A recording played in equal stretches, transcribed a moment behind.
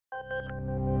You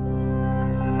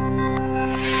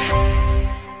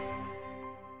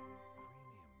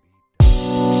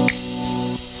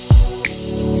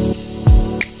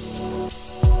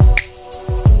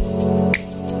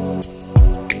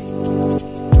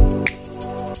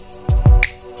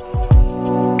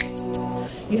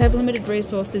have limited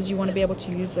resources, you want to be able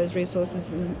to use those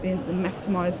resources and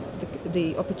maximise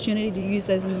the opportunity to use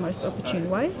those in the most opportune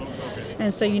way.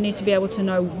 And so you need to be able to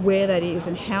know where that is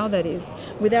and how that is.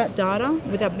 Without data,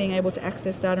 without being able to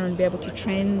access data and be able to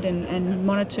trend and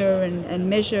monitor and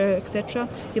measure, etc.,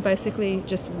 you're basically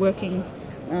just working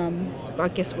by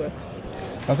guesswork.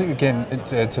 I think again,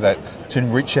 to add to that, to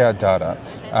enrich our data,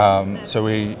 so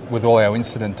with all our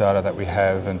incident data that we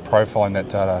have and profiling that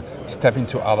data, step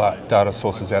into other data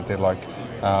sources out there like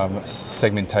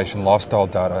segmentation, lifestyle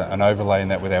data, and overlaying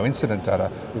that with our incident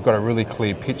data, we've got a really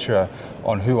clear picture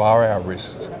on who are our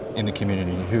risks in the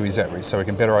community, who is at risk, so we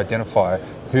can better identify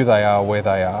who they are, where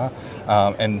they are,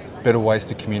 and better ways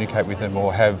to communicate with them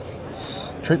or have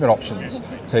treatment options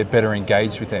to better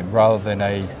engage with them rather than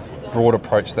a broad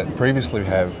approach that previously we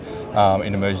have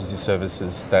in emergency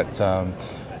services that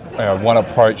one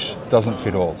approach doesn't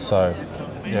fit all. So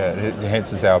yeah, it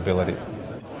enhances our ability.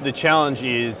 The challenge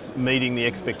is meeting the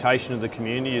expectation of the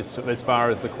community as far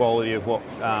as the quality of what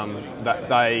that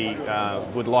they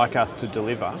would like us to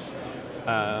deliver.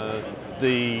 But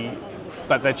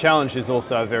the challenge is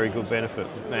also a very good benefit,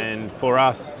 and for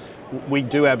us, we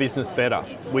do our business better.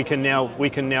 We can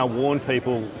now warn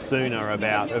people sooner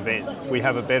about events. We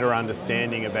have a better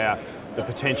understanding about the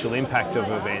potential impact of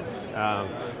events.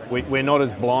 We're not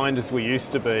as blind as we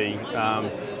used to be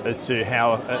as to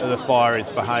how the fire is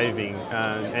behaving,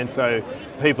 and so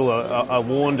people are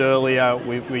warned earlier.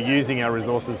 We're using our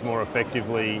resources more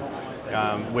effectively.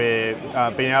 We're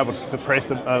being able to suppress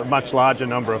a much larger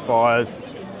number of fires,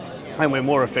 and we're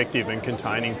more effective in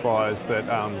containing fires that,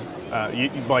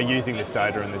 by using this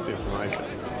data and this information.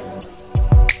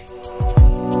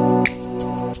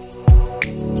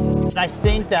 I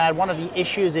think that one of the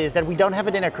issues is that we don't have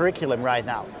it in our curriculum right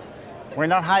now. We're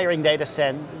not hiring data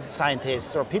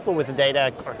scientists or people with a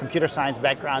data or computer science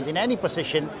background in any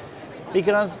position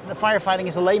because the firefighting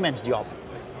is a layman's job.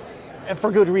 And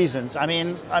for good reasons. I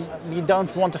mean, you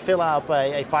don't want to fill up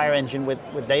a fire engine with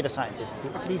data scientists.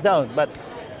 Please don't. But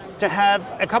to have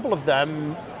a couple of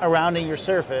them around in your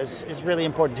service is really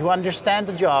important. To understand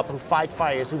the job, who fight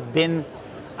fires, who've been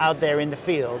out there in the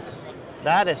fields,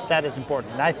 that is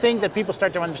important. And I think that people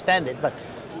start to understand it, but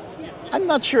I'm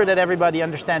not sure that everybody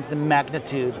understands the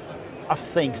magnitude of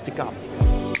things to come.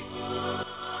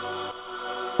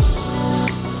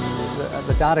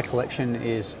 The data collection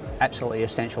is absolutely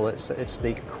essential. It's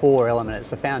the core element, it's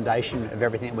the foundation of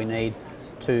everything that we need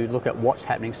to look at what's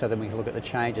happening so that we can look at the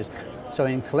changes. So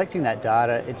in collecting that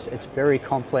data, it's very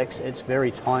complex, it's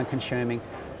very time consuming,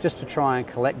 just to try and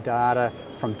collect data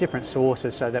from different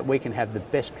sources so that we can have the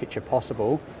best picture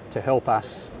possible to help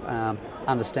us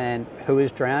understand who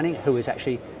is drowning, who is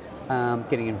actually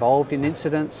getting involved in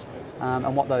incidents,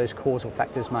 and what those causal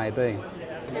factors may be.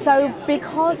 So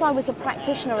because I was a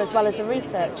practitioner as well as a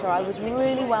researcher, I was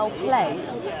really well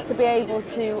placed to be able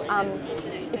to,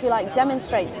 if you like,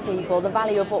 demonstrate to people the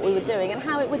value of what we were doing and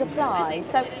how it would apply.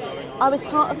 So I was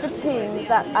part of the team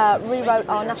that rewrote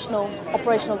our national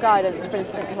operational guidance for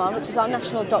incident command, which is our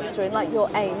national doctrine, like your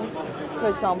AIMS, for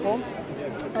example.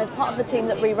 I was part of the team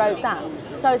that rewrote that.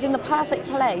 So I was in the perfect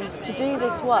place to do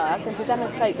this work and to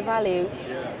demonstrate the value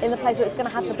in the place where it's going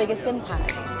to have the biggest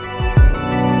impact.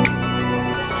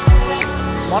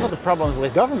 One of the problems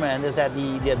with government is that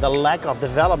the lack of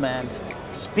development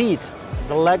speed,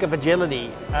 the lack of agility,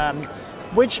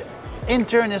 which in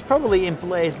turn is probably in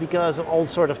place because of all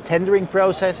sort of tendering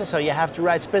processes. So you have to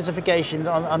write specifications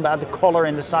on about the color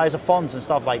and the size of fonts and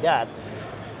stuff like that.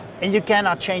 And you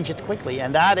cannot change it quickly.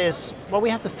 And that is, well, we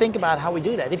have to think about how we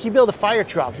do that. If you build a fire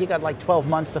truck, you got like 12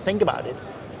 months to think about it.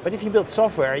 But if you build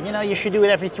software, you know, you should do it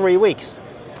every 3 weeks.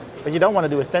 But you don't want to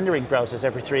do a tendering process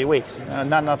every 3 weeks.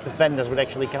 Not enough defenders would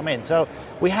actually come in. So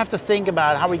we have to think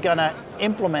about how we're going to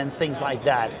implement things like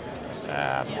that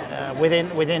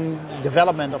within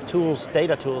development of tools,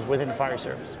 data tools within the fire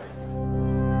service.